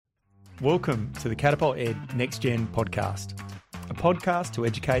Welcome to the Catapult Ed Next Gen podcast, a podcast to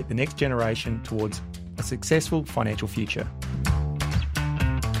educate the next generation towards a successful financial future.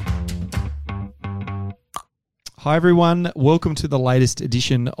 Hi everyone, welcome to the latest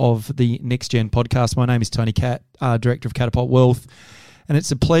edition of the Next Gen podcast. My name is Tony Catt, Director of Catapult Wealth, and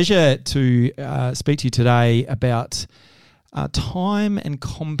it's a pleasure to speak to you today about time and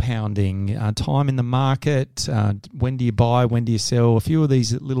compounding, time in the market, when do you buy, when do you sell, a few of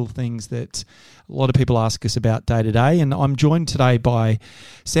these little things that a lot of people ask us about day to day. And I'm joined today by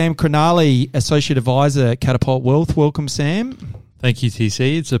Sam Cronali, Associate Advisor at Catapult Wealth. Welcome, Sam. Thank you,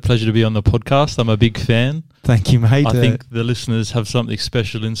 TC. It's a pleasure to be on the podcast. I'm a big fan. Thank you, mate. I think the listeners have something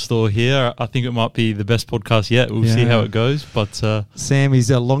special in store here. I think it might be the best podcast yet. We'll see how it goes. But Sam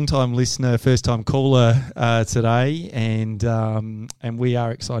is a long-time listener, first-time caller today, and we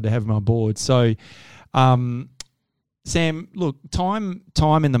are excited to have him on board. So, Sam, look, time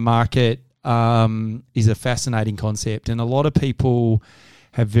in the market is a fascinating concept, and a lot of people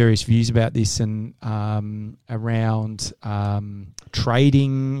have various views about this and around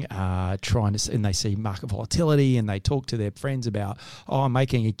trading, and they see market volatility, and they talk to their friends about, I'm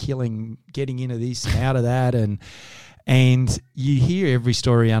making a killing, getting into this and out of that, and you hear every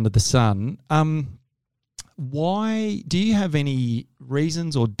story under the sun. Why do you have any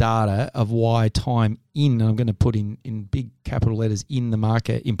reasons or data of why time in, and I'm going to put in big capital letters, in the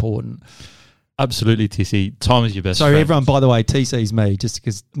market important? Absolutely, TC. Time is your best friend. Sorry, everyone, by the way, TC's me, just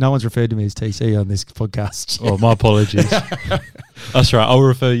because no one's referred to me as TC on this podcast. Oh, my apologies. That's right. I'll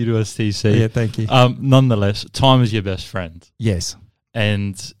refer you to as TC. Yeah, thank you. Nonetheless, time is your best friend. Yes.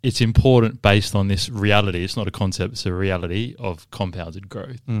 And it's important based on this reality. It's not a concept, it's a reality of compounded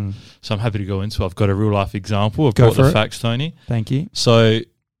growth. So I'm happy to go into it. I've got a real life example. I've got the facts, Tony. Thank you. So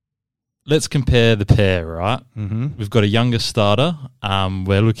let's compare the pair, right? Mm-hmm. We've got a younger starter.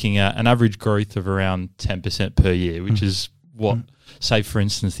 We're looking at an average growth of around 10% per year, which is what, say, for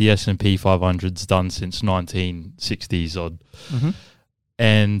instance, the S&P 500's done since 1960s odd. Mm-hmm.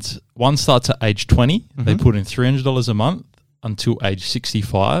 And one starts at age 20. They put in $300 a month until age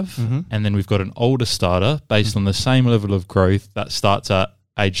 65. And then we've got an older starter based on the same level of growth that starts at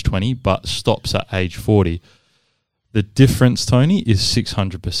age 20 but stops at age 40. The difference, Tony, is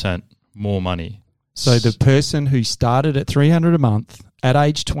 600%. More money. So the person who started at $300 a month at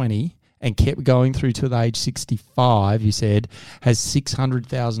age 20 and kept going through to the age 65, you said, has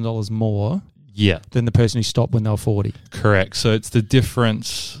 $600,000 more than the person who stopped when they were 40. Correct. So it's the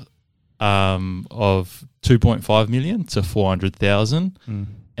difference of 2.5 million to 400,000.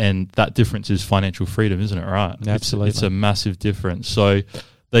 And that difference is financial freedom, isn't it? Right. Absolutely. It's a massive difference. So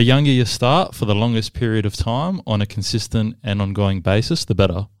the younger you start for the longest period of time on a consistent and ongoing basis, the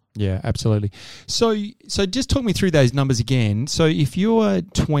better. Yeah, absolutely. So just talk me through those numbers again. So if you're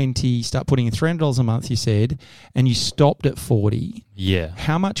 20, start putting in $300 a month, you said, and you stopped at 40. Yeah.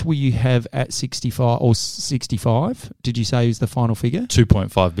 How much will you have at 65 or 65? Did you say is the final figure?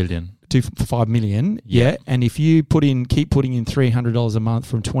 2.5 billion. 5 million. Yeah. And if you keep putting in $300 a month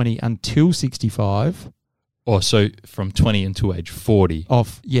from 20 until 65. So from 20 until age 40.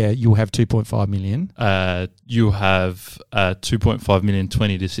 You'll have 2.5 million. You have 2.5 million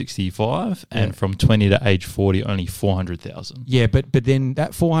 20 to 65, and from 20 to age 40, only 400,000. Yeah, but then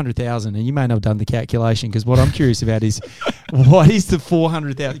that 400,000, and you may not have done the calculation, because what I'm curious about is what is the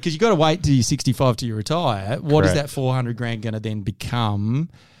 400,000? Because you've got to wait till you're 65 till you retire. What is that 400 grand going to then become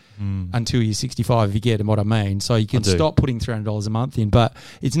until you're 65, if you get what I mean? So you can stop putting $300 a month in, but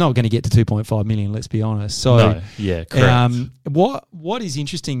it's not going to get to 2.5 million, let's be honest. So correct. What is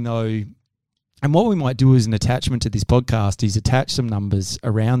interesting though, and what we might do as an attachment to this podcast is attach some numbers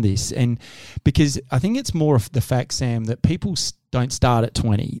around this, and because I think it's more of the fact, Sam, that people don't start at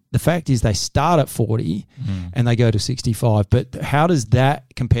 20. The fact is they start at 40 and they go to 65. But how does that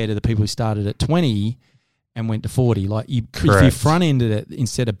compare to the people who started at 20 and went to 40? Like if you front-ended it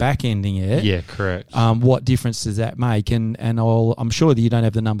instead of back-ending it. Yeah, correct. What difference does that make? And I'm sure that you don't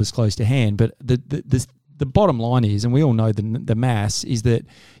have the numbers close to hand, but the bottom line is, and we all know the maths, is that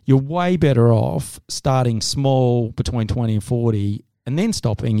you're way better off starting small between 20 and 40 and then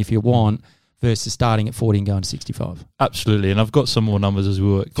stopping if you want, versus starting at 40 and going to 65. Absolutely. And I've got some more numbers as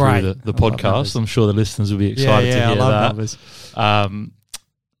we work through the podcast. I'm sure the listeners will be excited to hear I love numbers.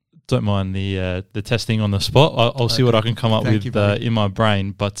 Don't mind the testing on the spot. I'll see what I can come up with in my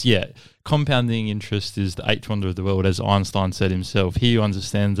brain. But yeah, compounding interest is the eighth wonder of the world, as Einstein said himself. He who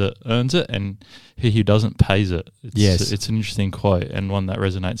understands it earns it, and he who doesn't pays it. It's an interesting quote, and one that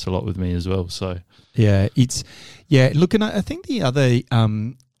resonates a lot with me as well. So look, and I think the other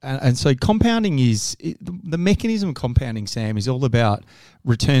and so compounding the mechanism of compounding, Sam, is all about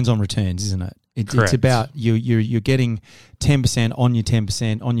returns on returns, isn't it? It's about you're getting 10% on your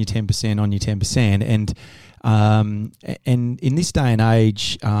 10%, on your 10%, on your 10%, and in this day and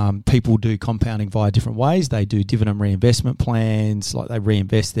age, people do compounding via different ways. They do dividend reinvestment plans, like they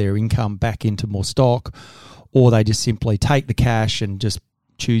reinvest their income back into more stock, or they just simply take the cash and just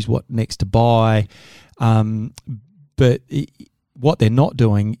choose what next to buy. But what they're not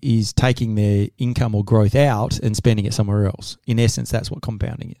doing is taking their income or growth out and spending it somewhere else. In essence, that's what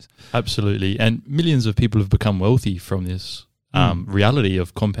compounding is. Absolutely. And millions of people have become wealthy from this reality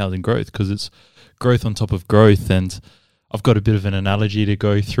of compounding growth, because it's growth on top of growth. And I've got a bit of an analogy to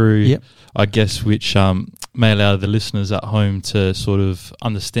go through, I guess, which may allow the listeners at home to sort of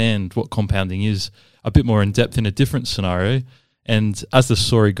understand what compounding is a bit more in depth in a different scenario. And as the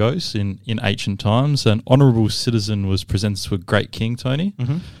story goes, in ancient times, an honourable citizen was presented to a great king, Tony.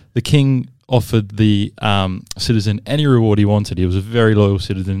 Mm-hmm. The king offered the citizen any reward he wanted. He was a very loyal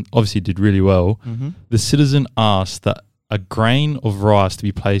citizen, obviously did really well. Mm-hmm. The citizen asked that a grain of rice to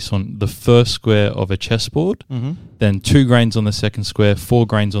be placed on the first square of a chessboard, then 2 grains on the second square, 4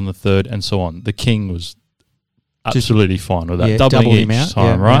 grains on the third, and so on. The king was absolutely fine with that, doubling each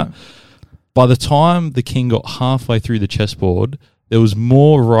time, right? Yeah. By the time the king got halfway through the chessboard, there was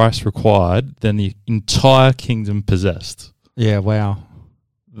more rice required than the entire kingdom possessed. Yeah, wow.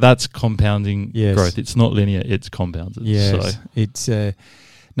 That's compounding growth. It's not linear, it's compounded. Yes, so. It's...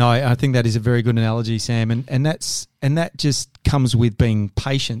 No, I think that is a very good analogy, Sam, and that just comes with being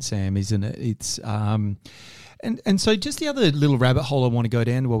patient, Sam, isn't it? It's and so just the other little rabbit hole I want to go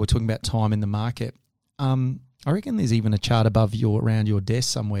down while we're talking about time in the market. I reckon there's even a chart around your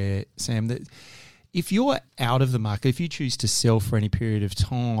desk somewhere, Sam, that if you're out of the market, if you choose to sell for any period of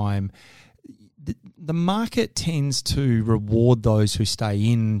time, the market tends to reward those who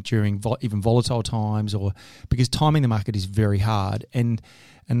stay in during even volatile times, or because timing the market is very hard. And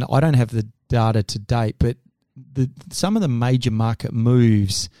I don't have the data to date, but some of the major market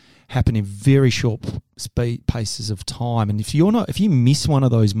moves happen in very short paces of time. And if you miss one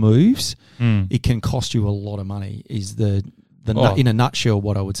of those moves, it can cost you a lot of money. Is in a nutshell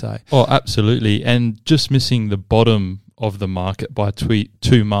what I would say. Oh, absolutely. And just missing the bottom of the market by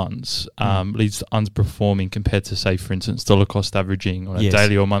 2 months leads to underperforming compared to, say, for instance, dollar cost averaging on a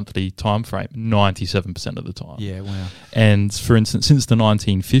daily or monthly time frame 97% of the time. Yeah, wow. And for instance, since the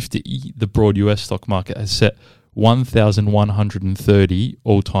 1950, the broad US stock market has set 1,130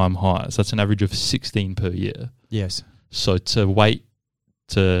 all-time highs. That's an average of 16 per year. Yes. So to wait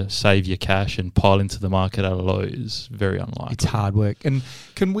to save your cash and pile into the market at a low is very unlikely. It's hard work. And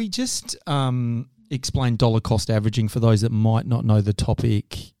can we just explain dollar cost averaging for those that might not know the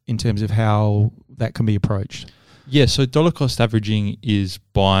topic in terms of how that can be approached? Yeah, so dollar cost averaging is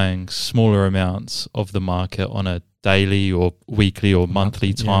buying smaller amounts of the market on a daily or weekly or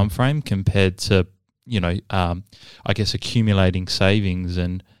monthly time frame compared to, I guess, accumulating savings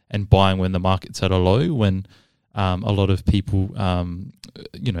and buying when the market's at a low, when a lot of people,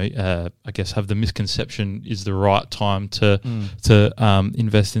 I guess, have the misconception is the right time to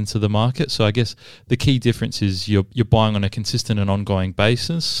invest into the market. So I guess the key difference is you're buying on a consistent and ongoing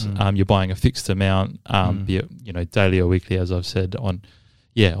basis. You're buying a fixed amount, be it daily or weekly, as I've said, on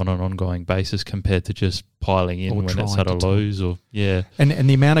an ongoing basis compared to just piling in when it's at a lows And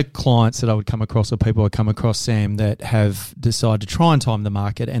the amount of clients that I would come across, or people I come across, Sam, that have decided to try and time the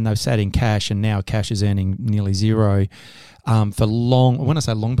market, and they've sat in cash, and now cash is earning nearly zero for when I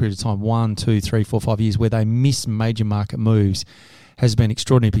say long period of time, 1, 2, 3, 4, 5 years, where they miss major market moves, has been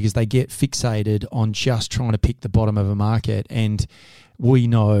extraordinary, because they get fixated on just trying to pick the bottom of a market, and we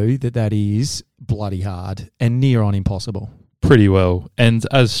know that is bloody hard and near on impossible. Pretty well. And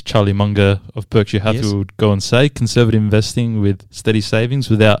as Charlie Munger of Berkshire Hathaway would go and say, conservative investing with steady savings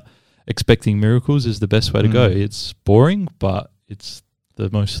without expecting miracles is the best way to go. It's boring, but it's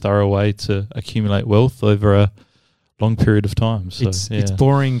the most thorough way to accumulate wealth over a long period of time. So it's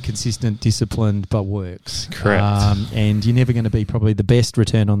boring, consistent, disciplined, but works. Correct. And you're never going to be probably the best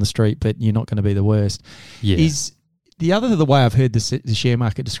return on the street, but you're not going to be the worst. Yeah. Is the way I've heard the share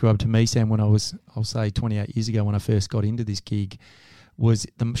market described to me, Sam, when I'll say 28 years ago when I first got into this gig, was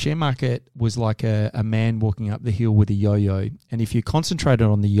the share market was like a man walking up the hill with a yo-yo. And if you concentrated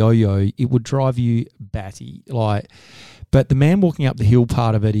on the yo-yo, it would drive you batty. But the man walking up the hill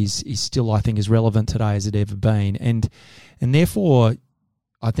part of it is still, I think, as relevant today as it ever been. And therefore,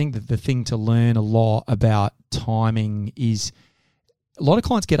 I think that the thing to learn a lot about timing is a lot of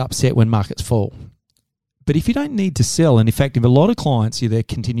clients get upset when markets fall, But if you don't need to sell, and in fact, if a lot of clients they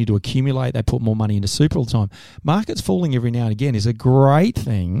continue to accumulate, they put more money into super all the time, markets falling every now and again is a great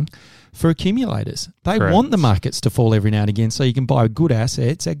thing for accumulators. They Correct. want the markets to fall every now and again so you can buy good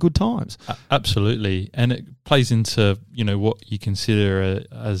assets at good times. Absolutely. And it plays into, what you consider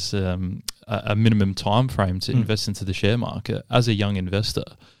as a minimum time frame to invest into the share market. As a young investor,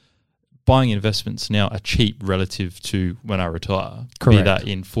 buying investments now are cheap relative to when I retire. Correct. Be that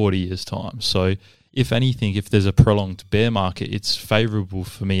in 40 years' time. So if anything, if there's a prolonged bear market, it's favourable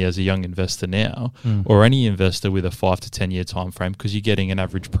for me as a young investor now, or any investor with a 5 to 10 year time frame, because you're getting an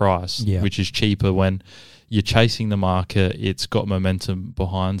average price, which is cheaper when you're chasing the market. It's got momentum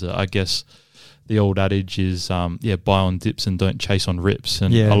behind it. I guess the old adage is, buy on dips and don't chase on rips.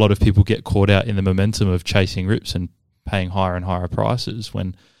 And a lot of people get caught out in the momentum of chasing rips and paying higher and higher prices.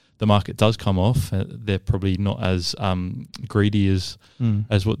 When the market does come off, they're probably not as greedy as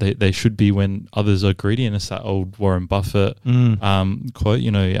what they should be when others are greedy. And it's that old Warren Buffett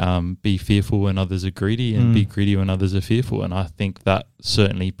quote, be fearful when others are greedy and be greedy when others are fearful. And I think that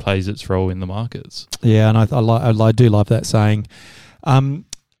certainly plays its role in the markets. Yeah, and I do love that saying.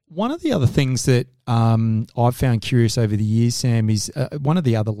 One of the other things that I've found curious over the years, Sam, is one of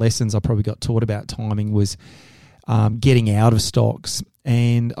the other lessons I probably got taught about timing was getting out of stocks.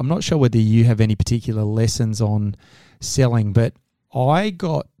 And I'm not sure whether you have any particular lessons on selling, but I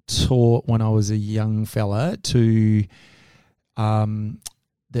got taught when I was a young fella to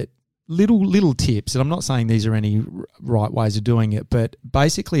that little tips, and I'm not saying these are any right ways of doing it, but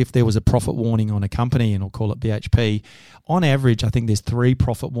basically if there was a profit warning on a company, and I'll call it BHP, on average I think there's 3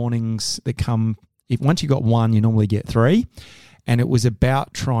 profit warnings that come. Once you got one, you normally get 3. And it was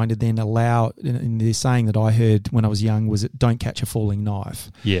about trying to then allow, and the saying that I heard when I was young was, don't catch a falling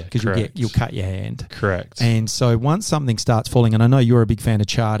knife. Yeah, because you'll cut your hand. Correct. And so once something starts falling, and I know you're a big fan of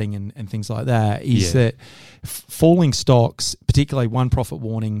charting and things like that, is that falling stocks, particularly one profit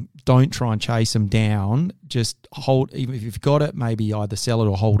warning, don't try and chase them down. Just hold, even if you've got it, maybe either sell it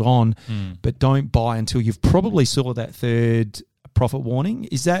or hold on, but don't buy until you've probably saw that 3rd profit warning.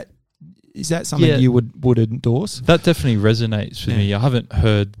 Is that something you would endorse? That definitely resonates with me. I haven't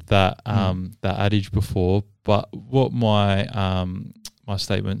heard that that adage before, but what my my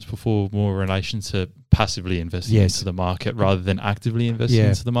statements before more in relation to passively investing into the market rather than actively investing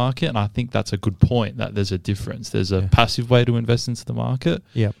into the market. And I think that's a good point, that there's a difference. There's a passive way to invest into the market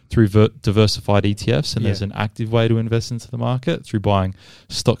through diversified ETFs, and there's an active way to invest into the market through buying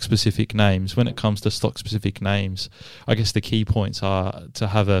stock-specific names. When it comes to stock-specific names, I guess the key points are to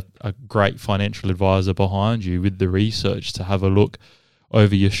have a great financial advisor behind you with the research to have a look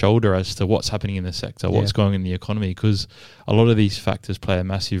over your shoulder as to what's happening in the sector, what's going on in the economy, because a lot of these factors play a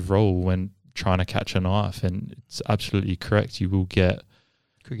massive role when trying to catch a knife. And it's absolutely correct, you will get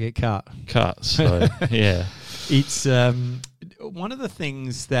cut. So it's one of the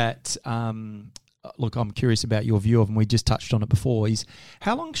things that look, I'm curious about your view of, and we just touched on it before, is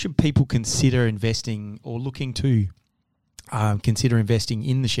how long should people consider investing or looking to consider investing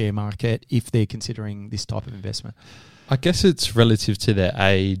in the share market if they're considering this type of investment? I guess it's relative to their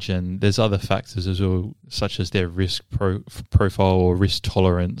age, and there's other factors as well, such as their risk profile or risk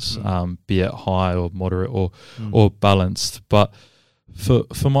tolerance, be it high or moderate or balanced. But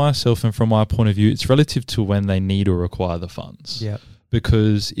for myself and from my point of view, it's relative to when they need or require the funds. Yeah.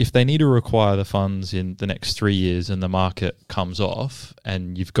 Because if they need or require the funds in the next 3 years and the market comes off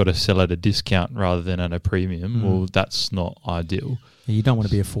and you've got to sell at a discount rather than at a premium, well, that's not ideal. You don't want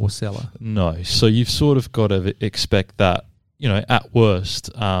to be a forced seller. No. So you've sort of got to expect that, at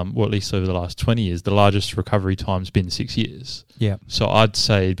worst, or at least over the last 20 years, the largest recovery time's been 6 years. Yeah. So I'd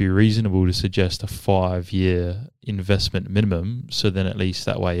say it'd be reasonable to suggest a 5-year investment minimum. So then at least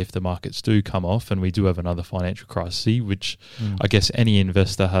that way, if the markets do come off and we do have another financial crisis, which I guess any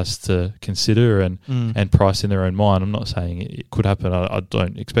investor has to consider and price in their own mind. I'm not saying it could happen. I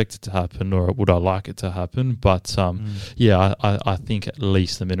don't expect it to happen, nor would I like it to happen. But I think at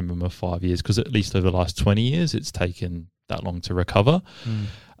least the minimum of 5 years, because at least over the last 20 years, it's taken that long to recover.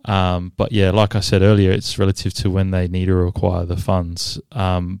 But like I said earlier, it's relative to when they need or require the funds.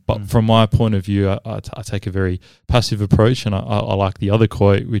 But from my point of view, I take a very passive approach, and I like the other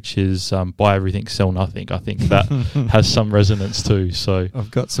quote, which is buy everything, sell nothing. I think that has some resonance too. So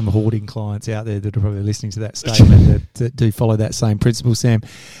I've got some hoarding clients out there that are probably listening to that statement that do follow that same principle, Sam.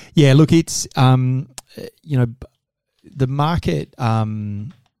 Yeah, look, it's the market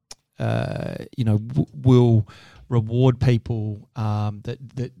will reward people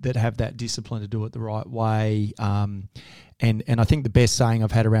that have that discipline to do it the right way, And I think the best saying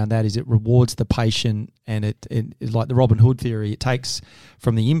I've had around that is it rewards the patient, and it like the Robin Hood theory. It takes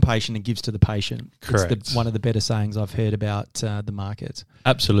from the impatient and gives to the patient. Correct. It's one of the better sayings I've heard about the market.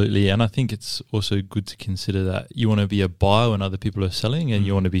 Absolutely. And I think it's also good to consider that you want to be a buyer when other people are selling, and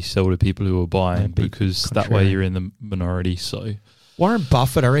you want to be sell to people who are buying, because that way you're in the minority. So Warren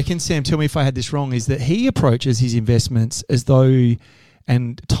Buffett, I reckon, Sam, tell me if I had this wrong, is that he approaches his investments as though,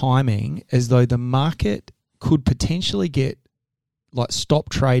 and timing, as though the market could potentially get like stop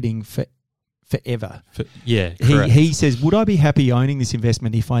trading forever. Correct. He says, would I be happy owning this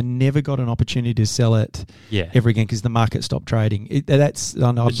investment if I never got an opportunity to sell it ever again because the market stopped trading? I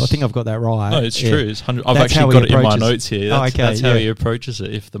think I've got that right. No, it's true. It's 100. I've actually got it in my notes here. That's how he approaches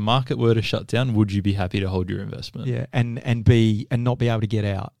it. If the market were to shut down, would you be happy to hold your investment? Yeah, and not be able to get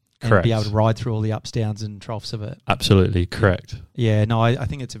out. And Correct. be able to ride through all the ups, downs and troughs of it. Absolutely, correct. Yeah, no, I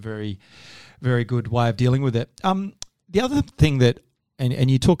think it's a very, very good way of dealing with it. The other thing that,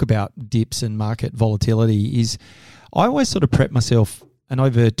 and you talk about dips and market volatility, is I always sort of prep myself, and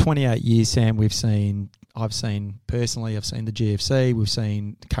over 28 years, Sam, I've seen personally the GFC, we've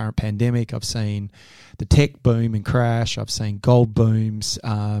seen the current pandemic, I've seen the tech boom and crash, I've seen gold booms.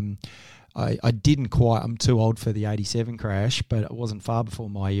 I didn't quite, I'm too old for the 87 crash, but it wasn't far before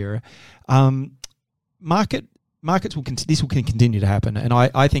my era. Markets will continue to happen, and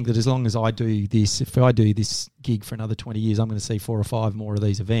I think that as long as I do this, if I do this gig for another 20 years, I'm going to see 4 or 5 more of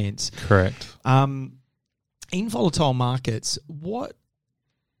these events. Correct. In volatile markets, what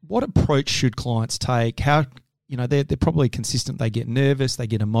approach should clients take? How, they're probably consistent. They get nervous, they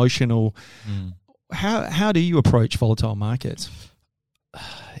get emotional. How do you approach volatile markets?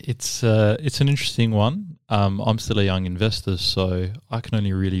 It's an interesting one. I'm still a young investor, so I can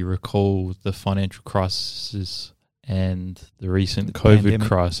only really recall the financial crisis and the recent COVID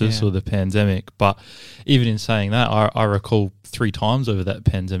crisis or the pandemic. But even in saying that, I recall 3 times over that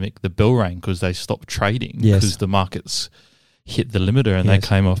pandemic the bell rang because they stopped trading because the markets hit the limiter and they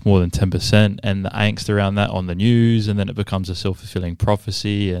came off more than 10%, and the angst around that on the news, and then it becomes a self-fulfilling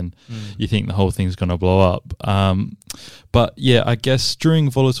prophecy, and you think the whole thing's going to blow up. But yeah, I guess during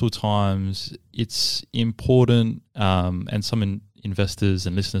volatile times, it's important, and some investors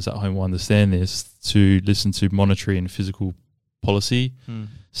and listeners at home will understand this, to listen to monetary and physical policy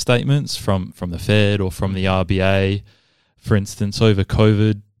statements from the Fed or from the RBA. For instance, over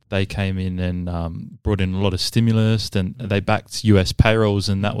COVID, they came in and brought in a lot of stimulus, and they backed US payrolls,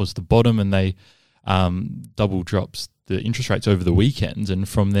 and that was the bottom, and they double dropped the interest rates over the weekend, and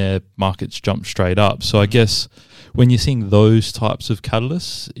from there markets jumped straight up. So I guess when you're seeing those types of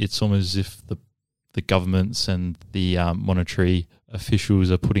catalysts, it's almost as if the governments and the monetary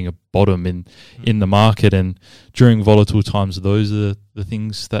officials are putting a bottom in the market, and during volatile times, those are the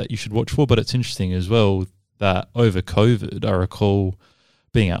things that you should watch for. But it's interesting as well that over COVID, I recall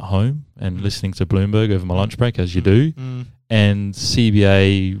being at home and listening to Bloomberg over my lunch break, as you do, and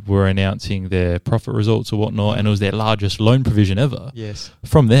CBA were announcing their profit results or whatnot, and it was their largest loan provision ever. Yes.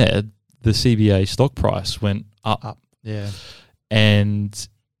 From there, the CBA stock price went up. Yeah. And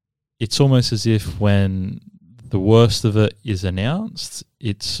it's almost as if when the worst of it is announced,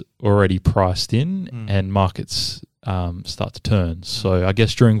 it's already priced in, and markets start to turn. So I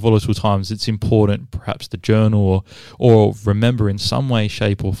guess during volatile times, it's important perhaps to journal or remember in some way,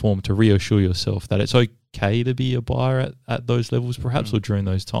 shape or form to reassure yourself that it's okay to be a buyer at those levels perhaps or during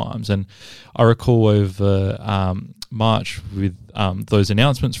those times. And I recall over March with those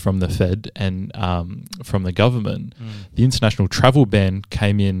announcements from the Fed and from the government, the international travel ban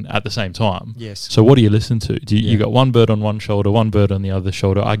came in at the same time. Yes. So what do you listen to? You got one bird on one shoulder, one bird on the other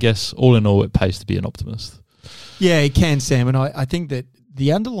shoulder. I guess all in all, it pays to be an optimist. Yeah, it can, Sam. And I think that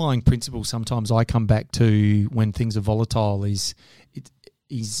the underlying principle sometimes I come back to when things are volatile is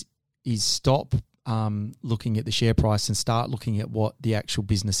stop looking at the share price and start looking at what the actual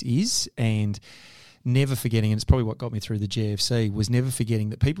business is, and never forgetting, and it's probably what got me through the GFC, was never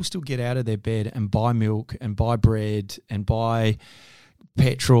forgetting that people still get out of their bed and buy milk and buy bread and buy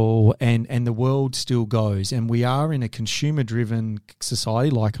petrol, and the world still goes, and we are in a consumer-driven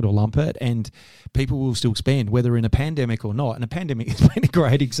society, like it or lump it, and people will still spend, whether in a pandemic or not. And a pandemic has been a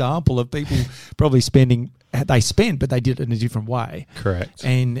great example of people probably spending. They spent, but they did it in a different way. Correct.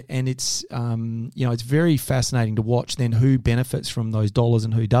 And it's it's very fascinating to watch then who benefits from those dollars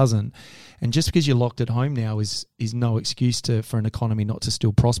and who doesn't. And just because you're locked at home now is no excuse for an economy not to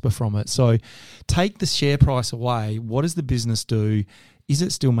still prosper from it. So take the share price away. What does the business do? Is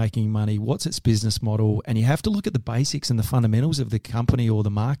it still making money? What's its business model? And you have to look at the basics and the fundamentals of the company or the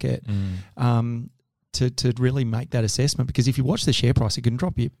market to really make that assessment. Because if you watch the share price, it can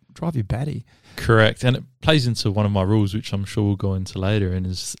drop you drive you batty. Correct. And it plays into one of my rules, which I'm sure we'll go into later, and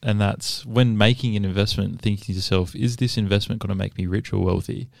that's when making an investment, thinking to yourself, is this investment going to make me rich or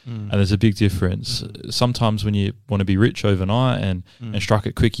wealthy? And there's a big difference. Sometimes when you want to be rich overnight and strike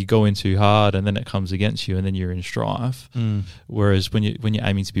it quick, you go in too hard and then it comes against you and then you're in strife. Whereas when you're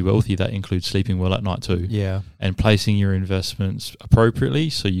aiming to be wealthy, that includes sleeping well at night too. Yeah. And placing your investments appropriately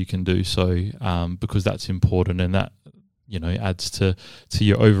so you can do so, because that's important, and that adds to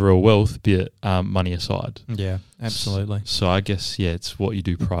your overall wealth, be it money aside. Yeah, absolutely. So I guess, it's what you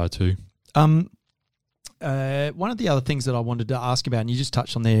do prior to. One of the other things that I wanted to ask about, and you just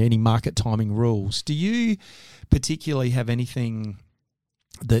touched on there, any market timing rules. Do you particularly have anything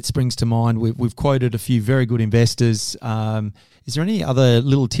that springs to mind? We've quoted a few very good investors. Is there any other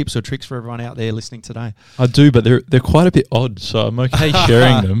little tips or tricks for everyone out there listening today? I do, but they're quite a bit odd, so I'm okay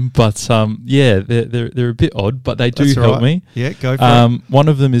sharing them. But they're a bit odd, but they do help me. Yeah, go for it. One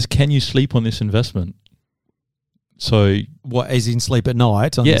of them is, can you sleep on this investment? So, what, as in sleep at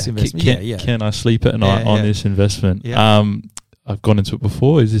night on this investment? Can I sleep at night on this investment? Yeah. I've gone into it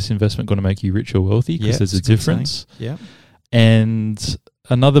before. Is this investment going to make you rich or wealthy? Because there's a difference. Yeah. And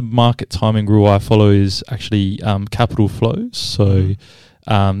another market timing rule I follow is actually capital flows. So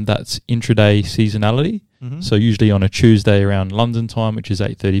that's intraday seasonality. So usually on a Tuesday around London time, which is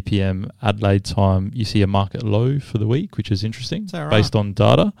 8:30 p.m. Adelaide time, you see a market low for the week, which is interesting, based on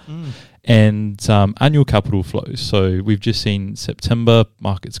data. And annual capital flows. So we've just seen September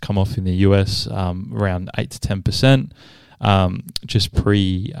markets come off in the US around 8 to 10%. Just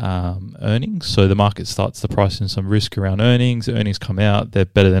pre-earnings. So the market starts to price in some risk around earnings. Earnings come out, they're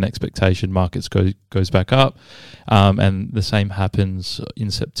better than expectation, markets goes back up. And the same happens in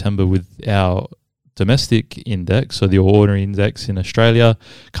September with our domestic index, so the ordinary index in Australia.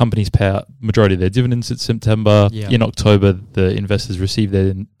 Companies pay out majority of their dividends in September. In October, the investors receive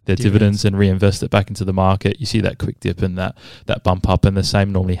their dividends and reinvest it back into the market. You see that quick dip and that bump up, and the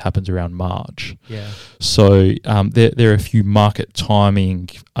same normally happens around March. So there are a few market timing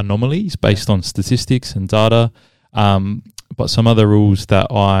anomalies based on statistics and data. But some other rules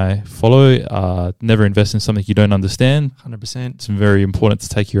that I follow are never invest in something you don't understand. 100%. It's very important to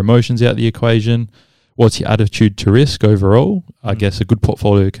take your emotions out of the equation. What's your attitude to risk overall? I guess a good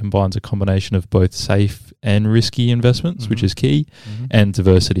portfolio combines a combination of both safe and risky investments, which is key, and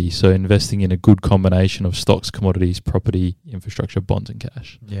diversity. So investing in a good combination of stocks, commodities, property, infrastructure, bonds, and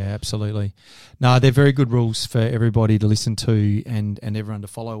cash. Yeah, absolutely. No, they're very good rules for everybody to listen to and everyone to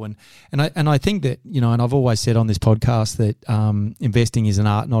follow. And I think that, and I've always said on this podcast that investing is an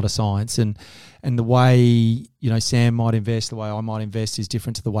art, not a science. And the way, Sam might invest, the way I might invest is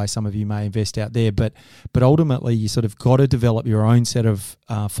different to the way some of you may invest out there. But ultimately, you sort of got to develop your own set of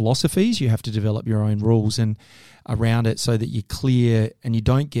philosophies. You have to develop your own rules and around it so that you're clear and you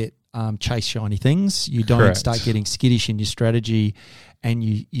don't get chase shiny things. You don't start getting skittish in your strategy, and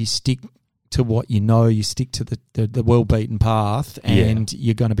you stick to what you stick to the well-beaten path, and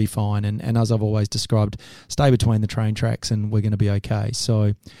you're going to be fine. And as I've always described, stay between the train tracks and we're going to be okay.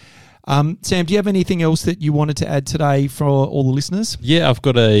 So... Sam, do you have anything else that you wanted to add today for all the listeners? Yeah, I've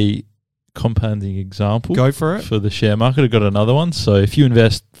got a compounding example. Go for it. For the share market, I've got another one. So if you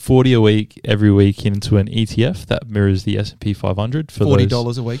invest $40 a week every week into an ETF that mirrors the S&P 500 for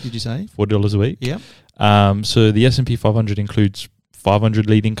 $40 a week, did you say? $40 a week. Yeah. So the S&P 500 includes 500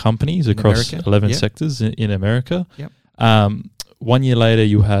 leading companies across 11 sectors in America. Yep. 1 year later,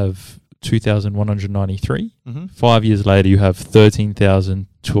 you have 2,193. 5 years later, you have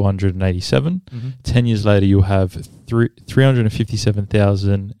 13,287. 10 years later, you have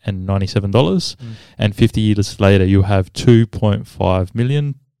 $357,097. And 50 years later, you have 2.5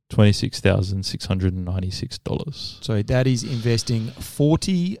 million. $26,696. So that is investing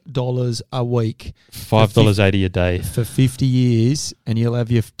 $40 a week. $5.80 a day. For 50 years, and you'll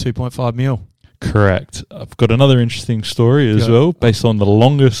have your 2.5 mil. Correct. I've got another interesting story as well, based on the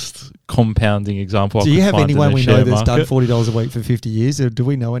longest compounding example. Do you have anyone we know that's done $40 a week for 50 years? Or do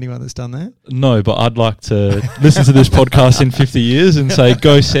we know anyone that's done that? No, but I'd like to listen to this podcast in 50 years and say,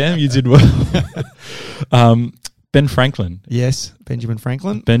 go Sam, you did well. Ben Franklin. Yes, Benjamin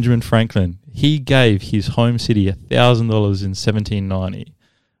Franklin. Benjamin Franklin. He gave his home city $1,000 in 1790,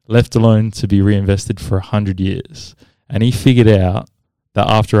 left alone to be reinvested for 100 years. And he figured out that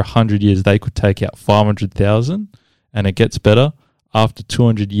after 100 years, they could take out 500,000, and it gets better. After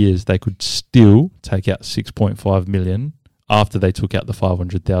 200 years, they could still take out 6.5 million after they took out the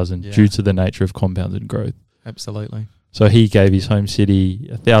 500,000 due to the nature of compounded growth. Absolutely. So he gave his home city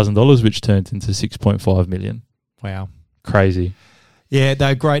 $1,000, which turned into 6.5 million. Wow. Crazy. Yeah,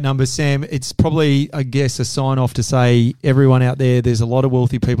 they're great numbers, Sam. It's probably, I guess, a sign off to say everyone out there, there's a lot of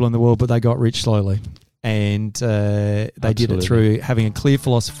wealthy people in the world, but they got rich slowly. And they did it through having a clear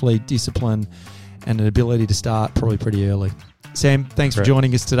philosophy, discipline, and an ability to start probably pretty early. Sam, thanks for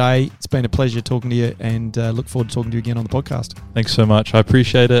joining us today. It's been a pleasure talking to you, and look forward to talking to you again on the podcast. Thanks so much. I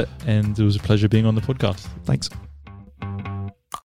appreciate it, and it was a pleasure being on the podcast. Thanks.